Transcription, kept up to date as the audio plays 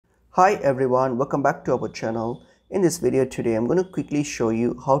Hi everyone, welcome back to our channel. In this video today, I'm going to quickly show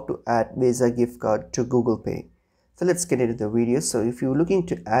you how to add Visa gift card to Google Pay. So let's get into the video. So if you're looking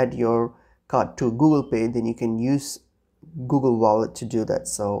to add your card to Google Pay, then you can use Google Wallet to do that.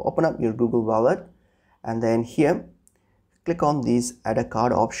 So open up your Google Wallet and then here, click on this add a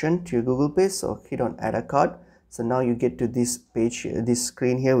card option to your Google Pay. So hit on add a card. So now you get to this page, this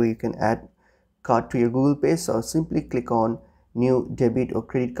screen here where you can add card to your Google Pay. So simply click on new debit or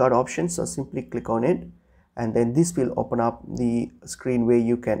credit card option. So simply click on it and then this will open up the screen where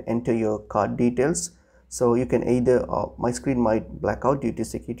you can enter your card details. So you can either my screen might black out due to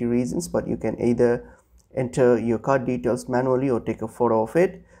security reasons, but you can either enter your card details manually or take a photo of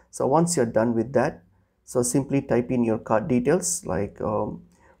it. So once you're done with that, so simply type in your card details like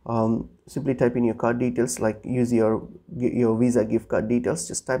use your Visa gift card details.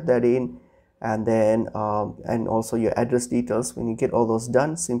 Just type that in and then and also your address details. When you get all those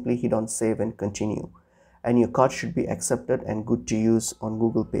done, simply hit on save and continue, and your card should be accepted and good to use on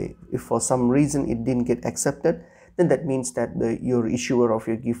Google Pay. If for some reason it didn't get accepted, then that means that your issuer of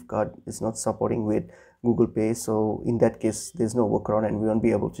your gift card is not supporting with Google Pay. So in that case, there's no workaround and we won't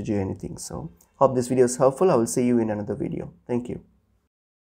be able to do anything. So hope this video is helpful. I will see you in another video. Thank you.